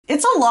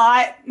It's a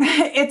lot.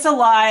 It's a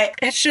lot.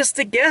 It's just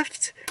a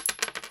gift.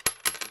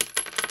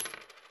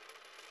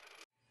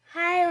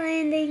 Hi,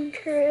 landing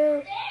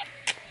crew.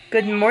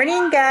 Good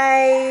morning,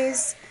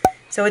 guys.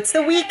 So it's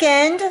the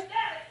weekend.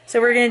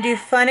 So we're going to do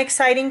fun,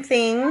 exciting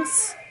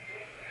things.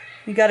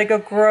 We got to go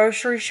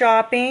grocery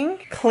shopping,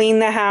 clean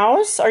the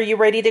house. Are you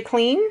ready to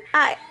clean?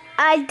 I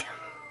don't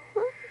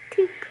want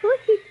to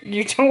clean.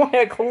 You don't want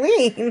to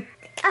clean?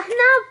 I'm not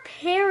a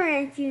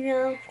parent, you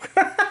know.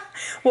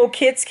 Well,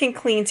 kids can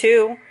clean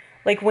too.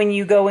 Like when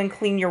you go and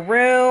clean your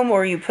room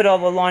or you put all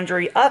the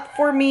laundry up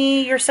for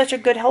me. You're such a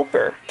good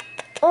helper.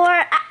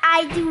 Or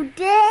I do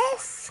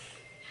this.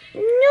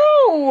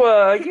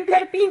 No, you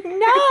gotta be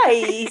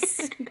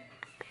nice.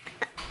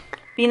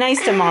 Be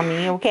nice to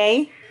mommy,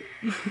 okay?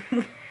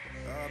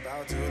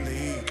 About to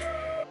leave,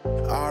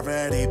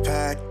 already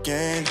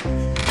packing.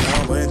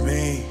 Come with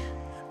me.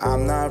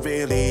 I'm not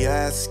really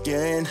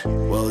asking.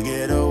 We'll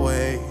get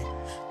away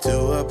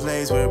to a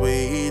place where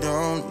we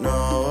don't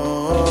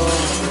know.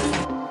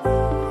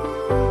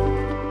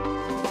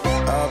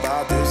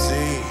 About to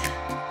see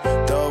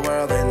the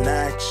world in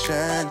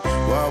action,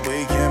 what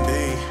we can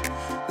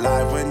be.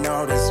 Life with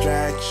no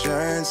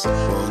distractions.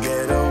 We'll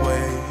get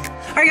away.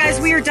 Alright guys,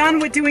 we are done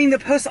with doing the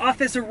post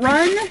office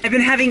run. I've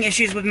been having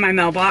issues with my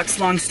mailbox,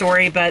 long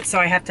story, but so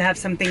I have to have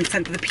something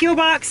sent to the P.O.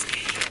 box.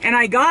 And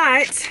I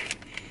got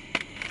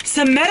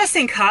some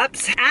medicine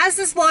cups, as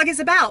this vlog is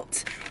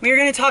about. We are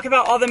going to talk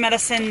about all the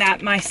medicine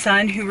that my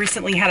son, who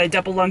recently had a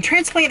double lung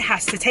transplant,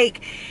 has to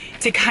take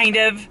to kind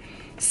of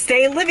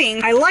stay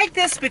living. I like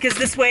this because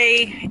this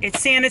way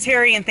it's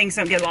sanitary and things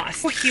don't get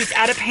lost. He's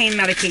out of pain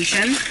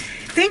medication.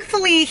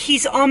 Thankfully,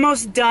 he's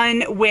almost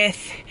done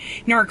with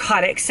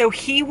narcotics, so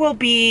he will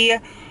be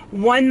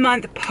 1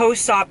 month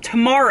post-op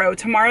tomorrow.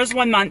 Tomorrow's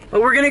 1 month.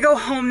 But we're gonna go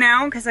home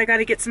now because I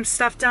gotta get some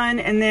stuff done,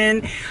 and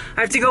then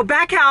I have to go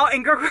back out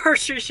and go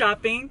grocery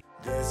shopping.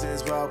 This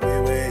is what we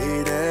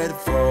waited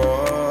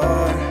for.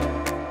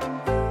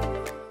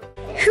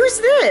 Who's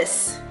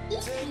this?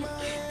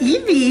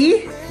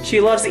 Evie. She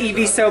loves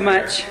Evie so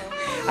much.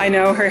 I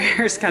know her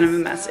hair's kind of a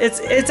mess. It's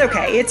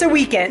okay. It's a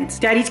weekend.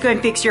 Daddy's going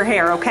to fix your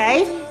hair,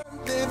 okay?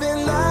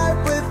 Living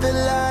life with the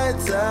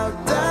lights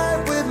out,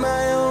 die with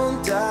my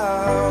own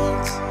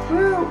doubts.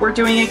 We're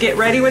doing a get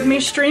ready with me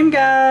stream,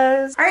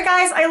 guys. All right,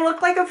 guys, I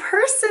look like a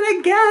person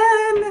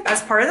again.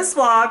 As part of this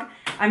vlog,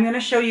 I'm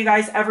gonna show you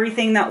guys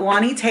everything that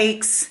Lonnie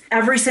takes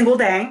every single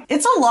day.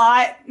 It's a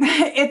lot.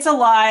 It's a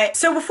lot.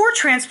 So before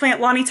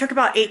transplant, Lonnie took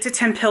about 8 to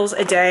 10 pills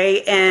a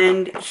day,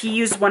 and he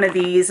used one of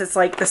these. It's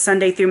like the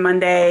Sunday through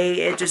Monday.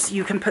 It just,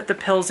 you can put the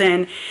pills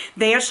in.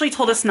 They actually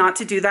told us not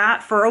to do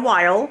that for a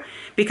while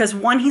because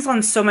one, he's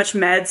on so much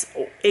meds,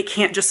 it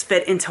can't just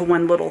fit into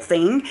one little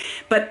thing,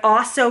 but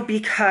also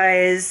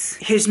because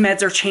his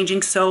meds are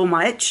changing so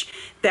much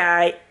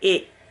that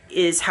it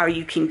is how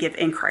you can give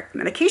incorrect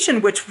medication,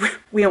 which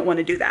we don't want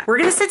to do that. We're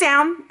gonna sit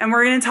down and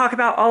we're gonna talk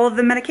about all of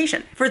the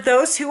medication. For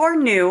those who are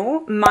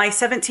new, my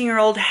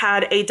 17-year-old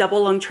had a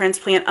double lung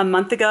transplant a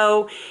month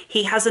ago.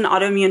 He has an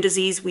autoimmune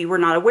disease we were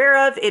not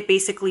aware of. It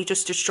basically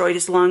just destroyed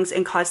his lungs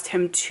and caused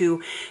him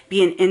to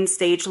be in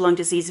end-stage lung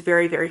disease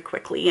very, very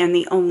quickly. And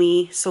the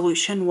only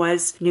solution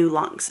was new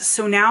lungs.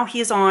 So now he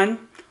is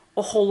on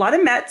a whole lot of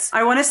meds.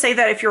 I want to say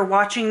that if you're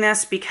watching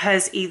this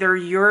because either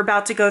you're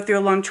about to go through a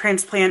lung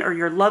transplant or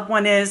your loved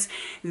one is,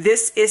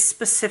 this is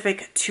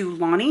specific to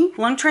Lonnie.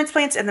 Lung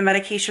transplants and the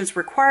medications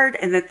required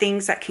and the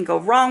things that can go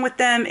wrong with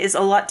them is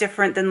a lot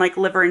different than like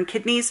liver and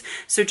kidneys.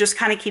 So just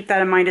kind of keep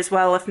that in mind as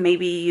well if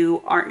maybe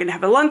you aren't going to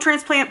have a lung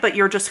transplant, but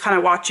you're just kind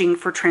of watching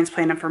for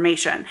transplant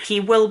information. He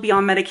will be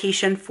on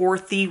medication for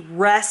the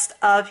rest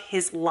of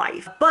his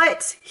life,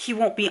 but he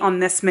won't be on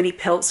this many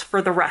pills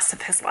for the rest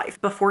of his life.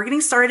 Before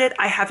getting started,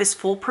 I have his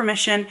full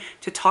permission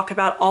to talk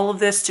about all of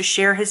this, to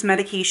share his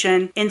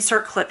medication.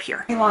 Insert clip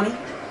here. Hey Lonnie,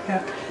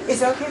 yeah.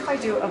 Is it okay if I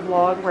do a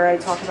vlog where I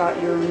talk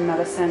about your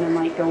medicine and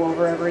like go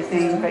over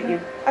everything that you...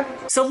 Okay.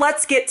 So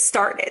let's get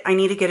started. I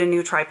need to get a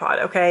new tripod,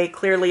 okay?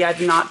 Clearly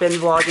I've not been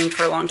vlogging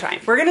for a long time.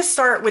 We're gonna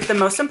start with the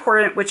most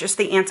important, which is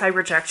the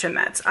anti-rejection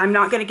meds. I'm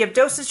not gonna give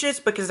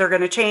dosages because they're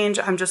gonna change.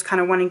 I'm just kind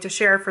of wanting to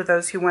share for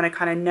those who wanna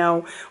kind of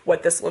know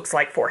what this looks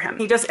like for him.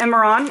 He does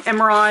Imuron.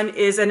 Imuron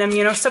is an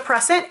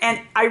immunosuppressant,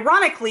 and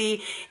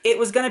ironically, it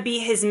was gonna be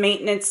his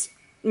maintenance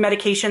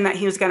medication that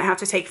he was going to have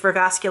to take for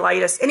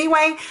vasculitis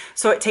anyway,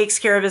 so it takes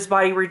care of his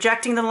body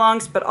rejecting the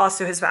lungs, but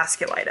also his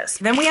vasculitis.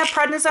 Then we have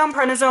prednisone.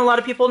 Prednisone, a lot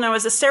of people know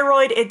as a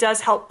steroid. It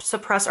does help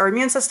suppress our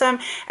immune system.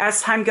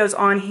 As time goes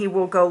on, he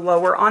will go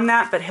lower on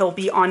that, but he'll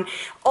be on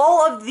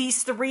all of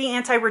these 3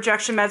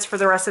 anti-rejection meds for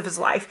the rest of his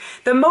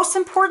life. The most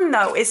important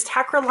though is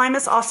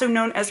tacrolimus, also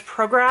known as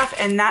Prograf,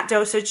 and that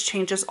dosage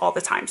changes all the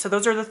time. So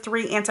those are the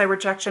 3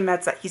 anti-rejection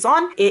meds that he's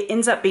on. It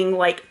ends up being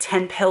like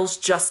 10 pills,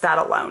 just that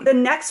alone. The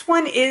next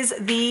one is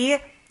the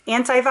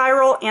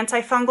antiviral,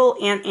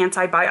 antifungal, and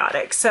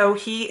antibiotic. So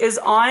he is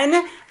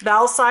on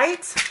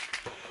Valsite,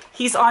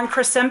 he's on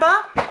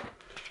Cresemba,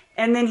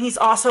 And then he's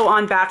also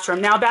on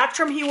Bactrim. Now,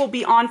 Bactrim he will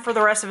be on for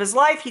the rest of his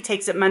life. He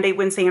takes it Monday,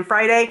 Wednesday, and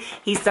Friday.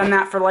 He's done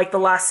that for like the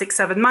last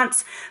 6-7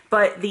 months.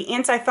 But the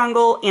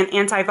antifungal and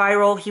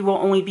antiviral, he will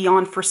only be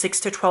on for 6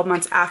 to 12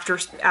 months after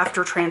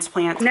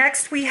transplant.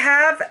 Next, we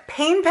have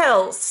pain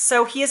pills.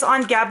 So he is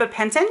on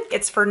gabapentin.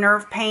 It's for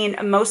nerve pain.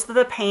 Most of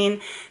the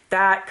pain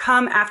that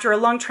come after a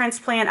lung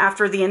transplant,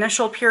 after the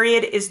initial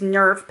period, is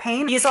nerve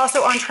pain. He is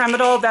also on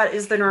tramadol. That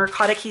is the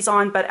narcotic he's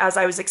on, but as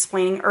I was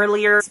explaining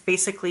earlier, it's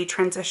basically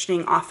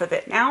transitioning off of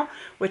it now,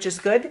 which is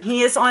good.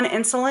 He is on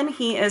insulin.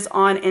 He is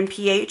on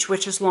NPH,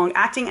 which is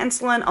long-acting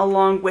insulin,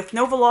 along with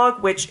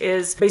Novolog, which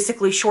is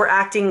basically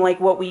short-acting, like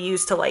what we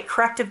use to like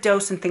corrective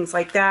dose and things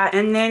like that.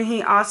 And then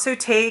he also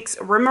takes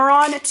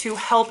Remeron to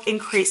help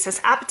increase his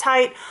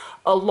appetite,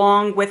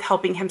 along with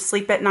helping him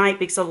sleep at night,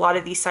 because a lot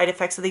of these side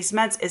effects of these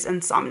meds is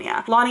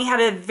insomnia. Lonnie had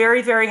a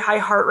very, very high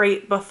heart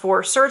rate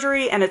before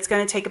surgery, and it's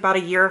going to take about a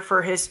year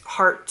for his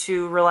heart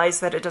to realize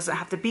that it doesn't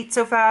have to beat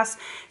so fast.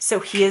 So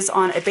he is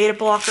on a beta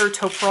blocker,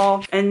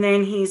 Toprol, and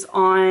then he's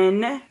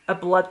on a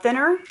blood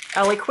thinner,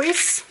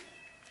 Eliquis,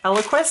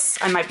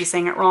 I might be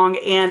saying it wrong,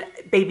 and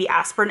baby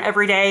aspirin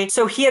every day.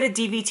 So he had a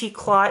DVT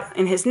clot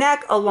in his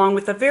neck, along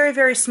with a very,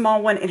 very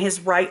small one in his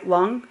right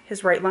lung.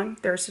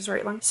 There's his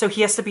right lung. So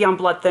he has to be on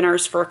blood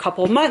thinners for a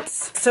couple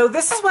months. So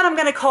this is what I'm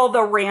gonna call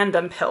the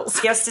random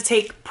pills. He has to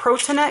take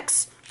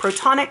Protonix.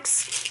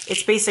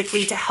 It's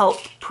basically to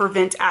help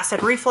prevent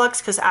acid reflux,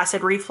 because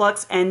acid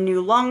reflux and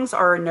new lungs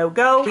are a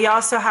no-go. We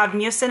also have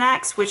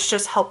Mucinex, which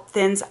just help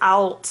thins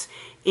out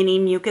any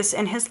mucus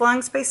in his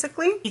lungs,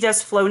 basically. He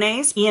does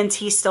Flonase.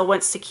 ENT still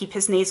wants to keep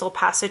his nasal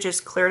passages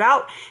cleared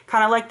out,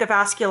 kind of like the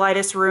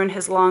vasculitis ruined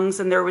his lungs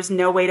and there was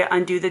no way to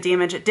undo the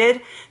damage it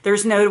did.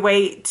 There's no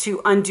way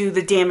to undo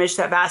the damage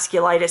that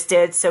vasculitis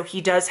did, so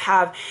he does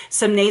have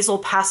some nasal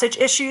passage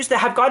issues that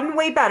have gotten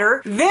way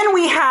better. Then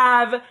we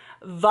have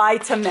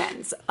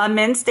vitamins. A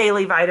men's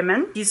daily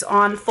vitamin. He's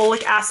on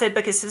folic acid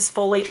because his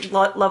folate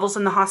levels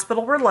in the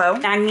hospital were low.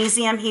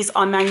 Magnesium, he's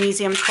on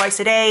magnesium twice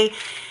a day.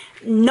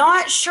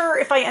 Not sure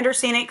if I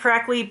understand it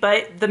correctly,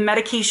 but the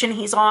medication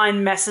he's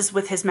on messes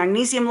with his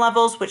magnesium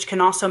levels, which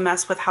can also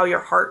mess with how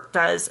your heart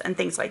does and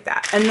things like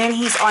that. And then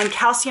he's on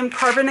calcium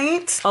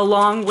carbonate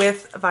along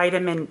with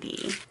vitamin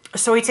D.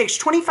 So he takes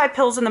 25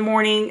 pills in the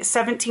morning,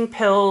 17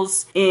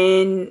 pills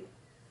in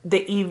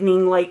the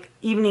evening, like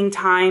evening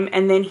time,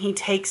 and then he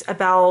takes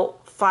about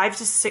 5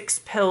 to 6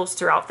 pills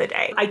throughout the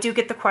day. I do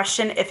get the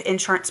question if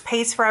insurance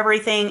pays for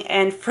everything,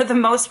 and for the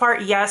most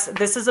part, yes,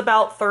 this is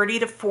about $30,000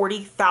 to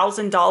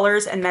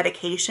 $40,000 in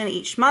medication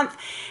each month,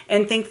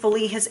 and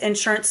thankfully his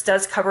insurance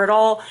does cover it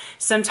all.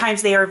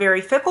 Sometimes they are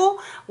very fickle,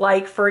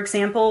 like for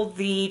example,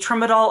 the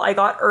tramadol I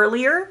got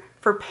earlier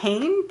for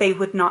pain, they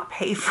would not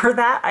pay for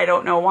that. I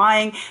don't know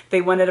why.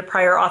 They wanted a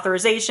prior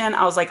authorization.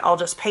 I was like, I'll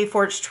just pay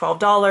for it. It's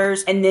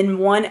 $12. And then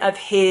one of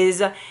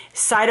his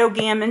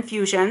cytogam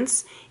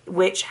infusions,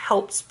 which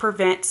helps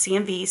prevent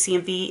CMV.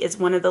 CMV is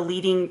one of the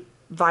leading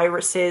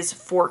viruses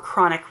for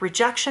chronic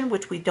rejection,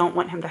 which we don't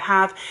want him to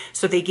have.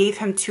 So they gave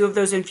him 2 of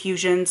those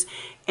infusions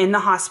in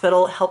the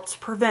hospital, helped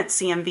prevent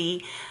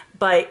CMV,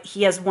 but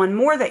he has one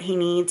more that he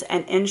needs,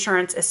 and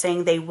insurance is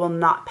saying they will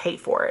not pay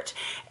for it.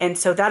 And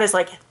so that is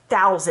like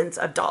thousands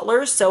of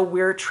dollars. So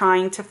we're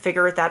trying to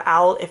figure that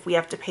out. If we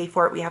have to pay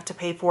for it, we have to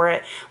pay for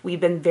it. We've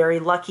been very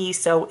lucky.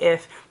 So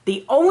if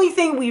the only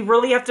thing we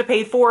really have to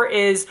pay for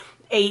is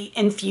a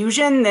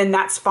infusion, then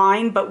that's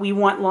fine, but we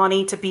want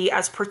Lonnie to be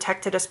as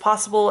protected as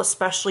possible,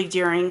 especially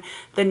during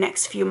the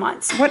next few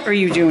months. What are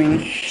you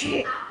doing?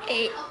 Yeah.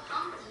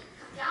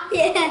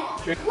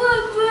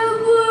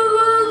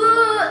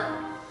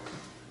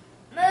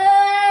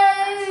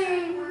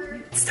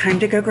 It's time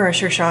to go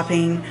grocery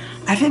shopping.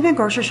 I haven't been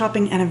grocery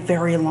shopping in a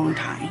very long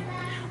time.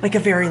 Like a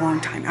very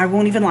long time. I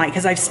won't even lie,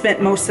 because I've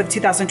spent most of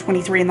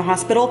 2023 in the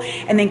hospital,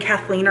 and then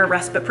Kathleen, our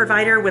respite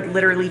provider, would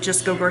literally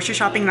just go grocery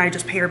shopping and I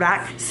just pay her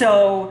back.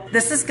 So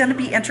this is gonna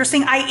be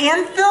interesting. I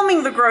am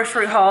filming the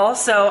grocery haul,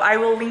 so I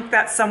will link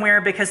that somewhere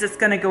because it's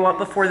gonna go up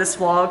before this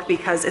vlog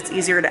because it's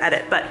easier to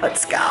edit, but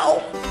let's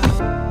go.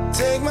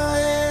 Take my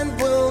hand,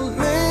 we'll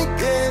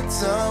make it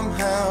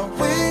somehow.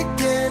 We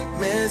can't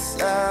miss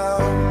out.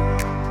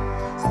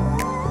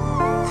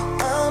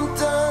 I'm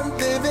done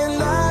living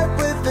life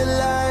with the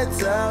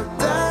lights out.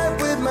 Die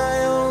with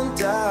my own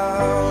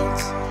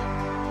doubts.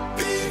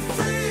 Be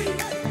free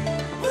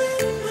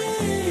with me.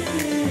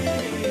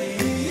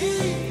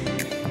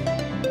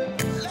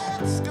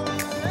 Let's go,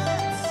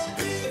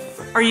 let's be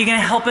free. Are you gonna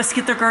help us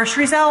get the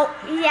groceries out?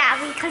 Yeah,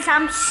 because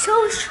I'm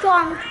so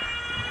strong.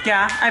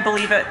 Yeah, I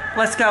believe it.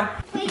 Let's go.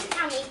 Please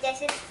tell me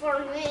this is for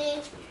me.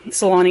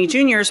 Solani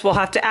Jr.'s, we'll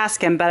have to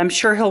ask him, but I'm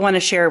sure he'll want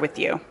to share with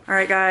you. All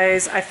right,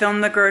 guys, I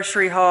filmed the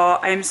grocery haul.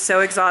 I'm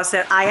so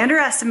exhausted. I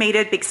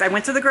underestimated because I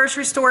went to the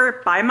grocery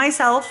store by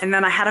myself, and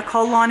then I had to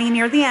call Lonnie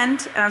near the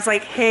end, and I was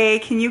like, hey,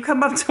 can you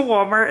come up to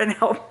Walmart and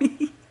help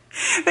me?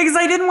 because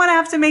I didn't want to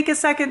have to make a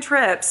second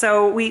trip.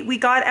 So we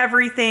got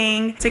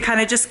everything to kind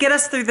of just get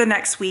us through the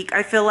next week.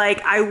 I feel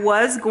like I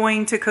was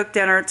going to cook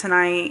dinner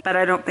tonight, but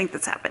I don't think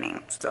that's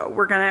happening. So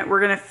we're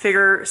gonna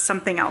figure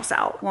something else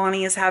out.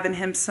 Lonnie is having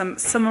him some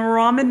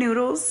ramen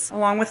noodles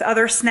along with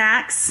other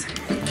snacks.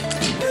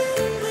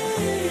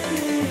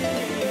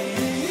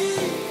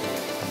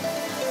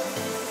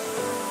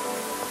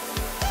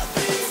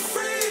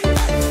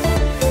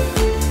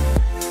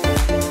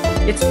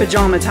 It's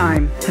pajama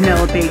time,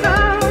 Penelope.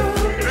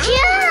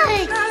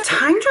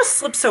 Time just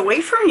slips away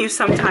from you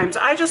sometimes.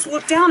 I just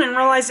looked down and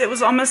realized it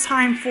was almost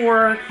time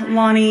for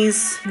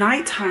Lonnie's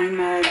nighttime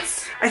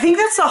meds. I think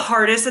that's the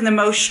hardest and the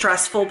most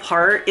stressful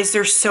part, is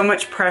there's so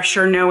much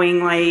pressure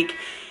knowing like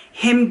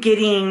him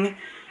getting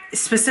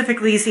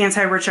specifically these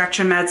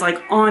anti-rejection meds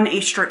like on a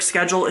strict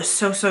schedule is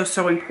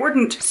so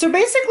important. So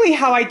basically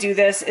how I do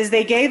this is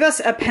they gave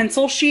us a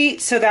pencil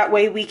sheet so that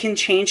way we can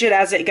change it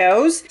as it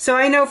goes. So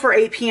I know for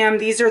 8 p.m.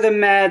 these are the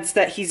meds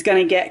that he's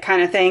gonna get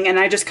kind of thing, and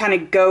I just kind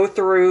of go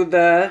through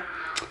the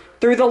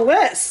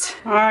list.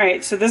 All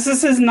right, so this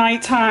is his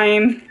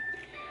nighttime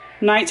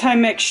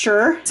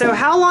mixture. So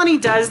how Lonnie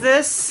does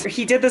this,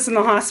 he did this in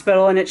the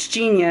hospital and it's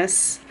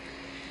genius.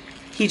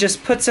 He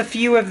just puts a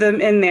few of them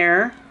in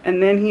there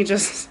and then he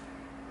just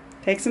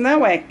takes them that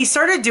way. He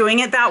started doing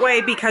it that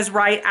way because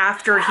right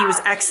after he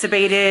was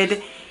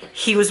extubated,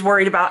 he was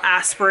worried about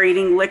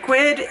aspirating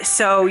liquid.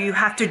 So you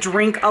have to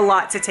drink a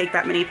lot to take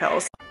that many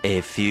pills. A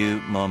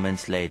few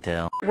moments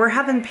later. We're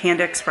having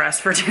Panda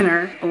Express for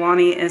dinner.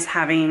 Lonnie is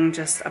having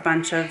just a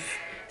bunch of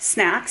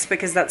snacks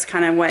because that's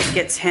kind of what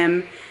gets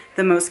him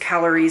the most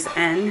calories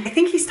in. I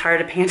think he's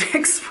tired of Panda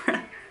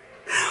Express.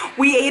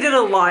 We ate it a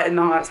lot in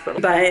the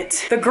hospital,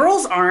 but the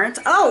girls aren't.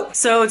 Oh,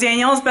 so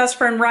Danielle's best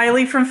friend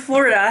Riley from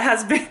Florida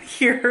has been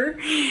here,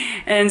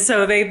 and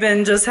so they've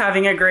been just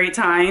having a great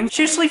time.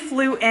 She actually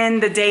flew in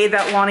the day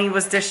that Lonnie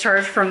was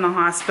discharged from the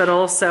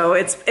hospital, so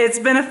it's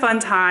been a fun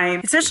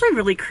time. It's actually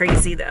really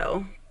crazy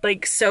though,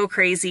 like so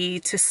crazy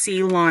to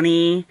see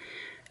Lonnie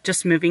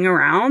just moving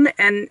around,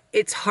 and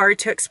it's hard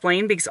to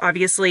explain because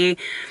obviously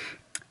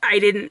I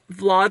didn't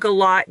vlog a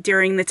lot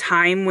during the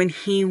time when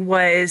he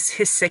was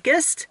his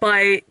sickest,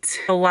 but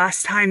the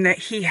last time that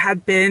he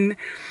had been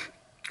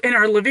in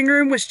our living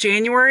room was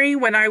January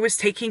when I was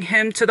taking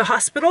him to the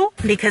hospital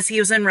because he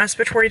was in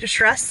respiratory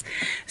distress.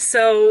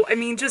 So, I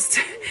mean, just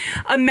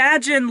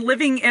imagine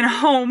living in a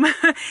home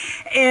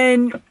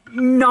and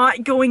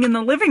not going in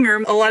the living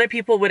room. A lot of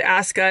people would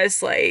ask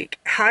us like,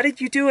 how did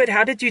you do it?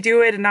 How did you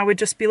do it? And I would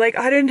just be like,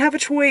 I didn't have a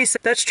choice.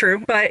 That's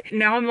true. But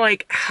now I'm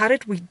like, how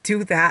did we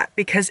do that?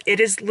 Because it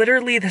is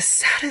literally the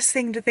saddest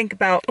thing to think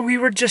about. We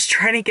were just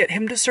trying to get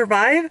him to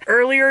survive.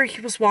 Earlier,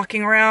 he was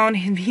walking around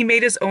and he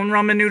made his own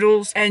ramen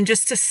noodles. And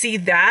just to see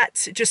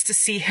that, just to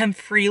see him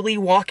freely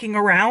walking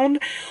around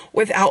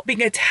without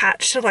being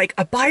attached to like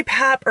a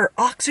BiPAP or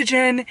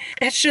oxygen,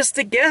 it's just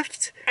a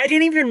gift. I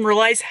didn't even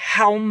realize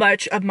how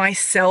much of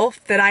myself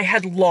that I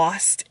had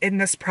lost in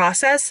this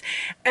process,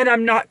 and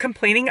I'm not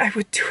complaining. I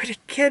would do it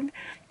again.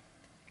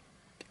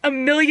 A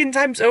million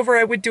times over,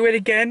 I would do it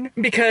again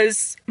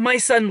because my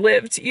son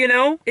lived, you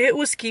know? It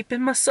was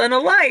keeping my son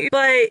alive.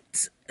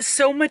 But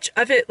so much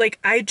of it, like,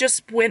 I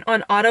just went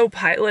on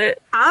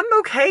autopilot. I'm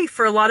okay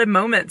for a lot of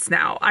moments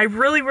now. I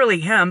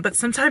really am, but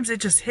sometimes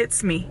it just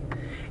hits me.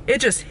 It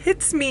just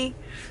hits me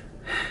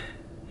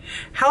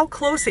how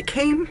close it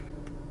came.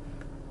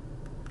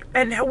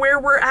 And where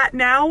we're at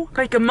now.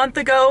 Like a month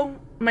ago,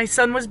 my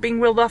son was being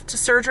wheeled off to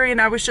surgery and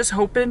I was just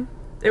hoping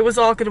it was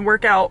all gonna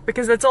work out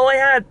because that's all I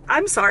had.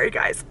 I'm sorry,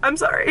 guys. I'm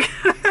sorry.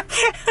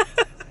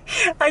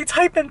 I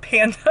type in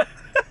Panda.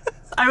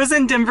 I was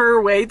in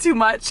Denver way too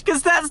much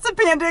because that's the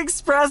Panda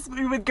Express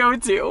we would go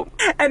to.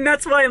 And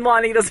that's why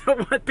Lonnie doesn't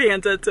want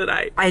Panda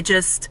tonight. I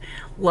just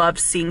love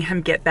seeing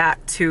him get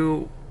back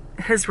to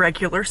his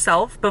regular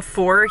self.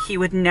 Before, he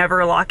would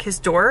never lock his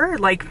door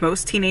like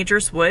most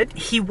teenagers would.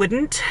 He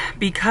wouldn't,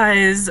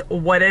 because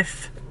what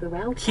if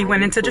he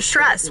went into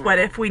distress? What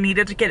if we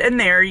needed to get in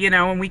there, you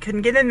know, and we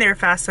couldn't get in there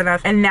fast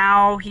enough? And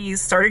now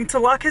he's starting to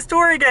lock his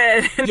door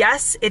again.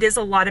 Yes, it is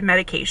a lot of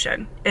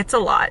medication. It's a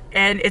lot.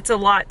 And it's a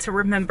lot to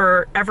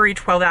remember every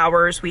 12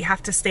 hours we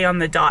have to stay on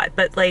the dot.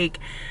 But like,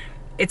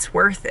 it's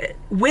worth it.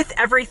 With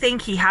everything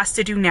he has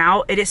to do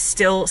now, it is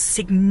still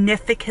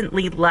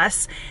significantly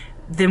less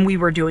than we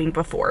were doing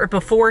before.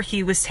 Before,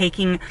 he was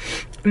taking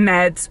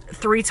meds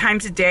 3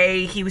 times a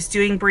day. He was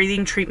doing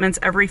breathing treatments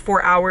every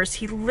 4 hours.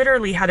 He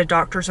literally had a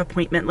doctor's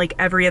appointment like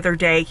every other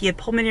day. He had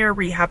pulmonary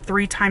rehab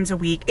 3 times a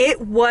week.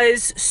 It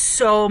was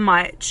so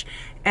much.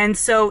 And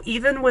so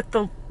even with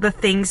the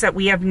things that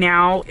we have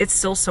now, it's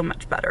still so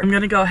much better. I'm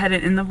gonna go ahead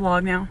and end the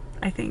vlog now,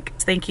 I think.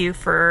 Thank you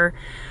for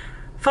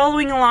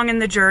following along in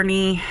the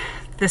journey.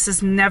 This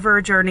is never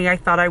a journey I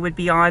thought I would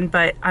be on,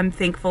 but I'm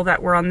thankful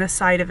that we're on this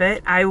side of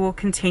it. I will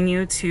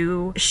continue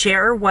to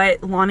share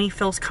what Lonnie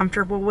feels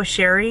comfortable with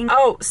sharing.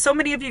 Oh, so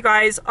many of you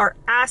guys are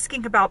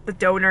asking about the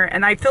donor,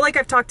 and I feel like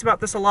I've talked about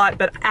this a lot,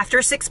 but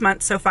after 6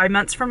 months, so 5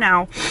 months from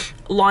now,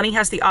 Lonnie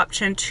has the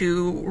option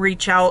to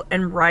reach out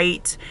and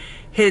write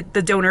hit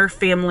the donor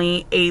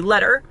family a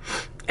letter.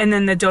 And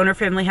then the donor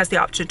family has the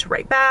option to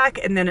write back,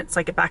 and then it's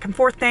like a back and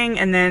forth thing,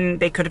 and then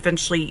they could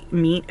eventually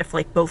meet if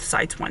like both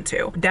sides want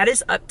to. That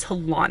is up to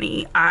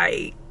Lonnie.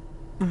 I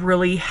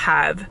really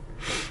have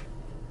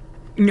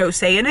no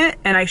say in it,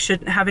 and I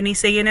shouldn't have any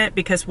say in it,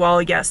 because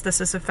while yes, this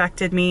has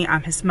affected me,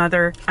 I'm his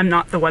mother, I'm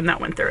not the one that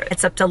went through it.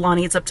 It's up to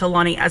Lonnie. It's up to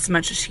Lonnie as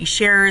much as she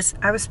shares.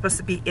 I was supposed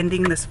to be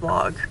ending this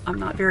vlog. I'm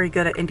not very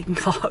good at ending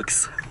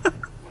vlogs.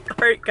 All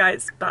right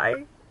guys,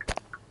 bye.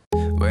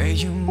 Where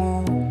you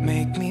move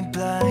make me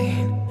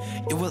blind.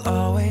 You will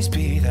always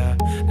be there.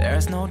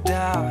 There's no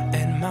doubt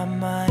in my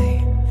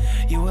mind.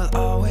 You will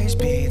always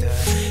be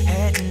there.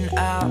 Heading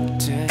out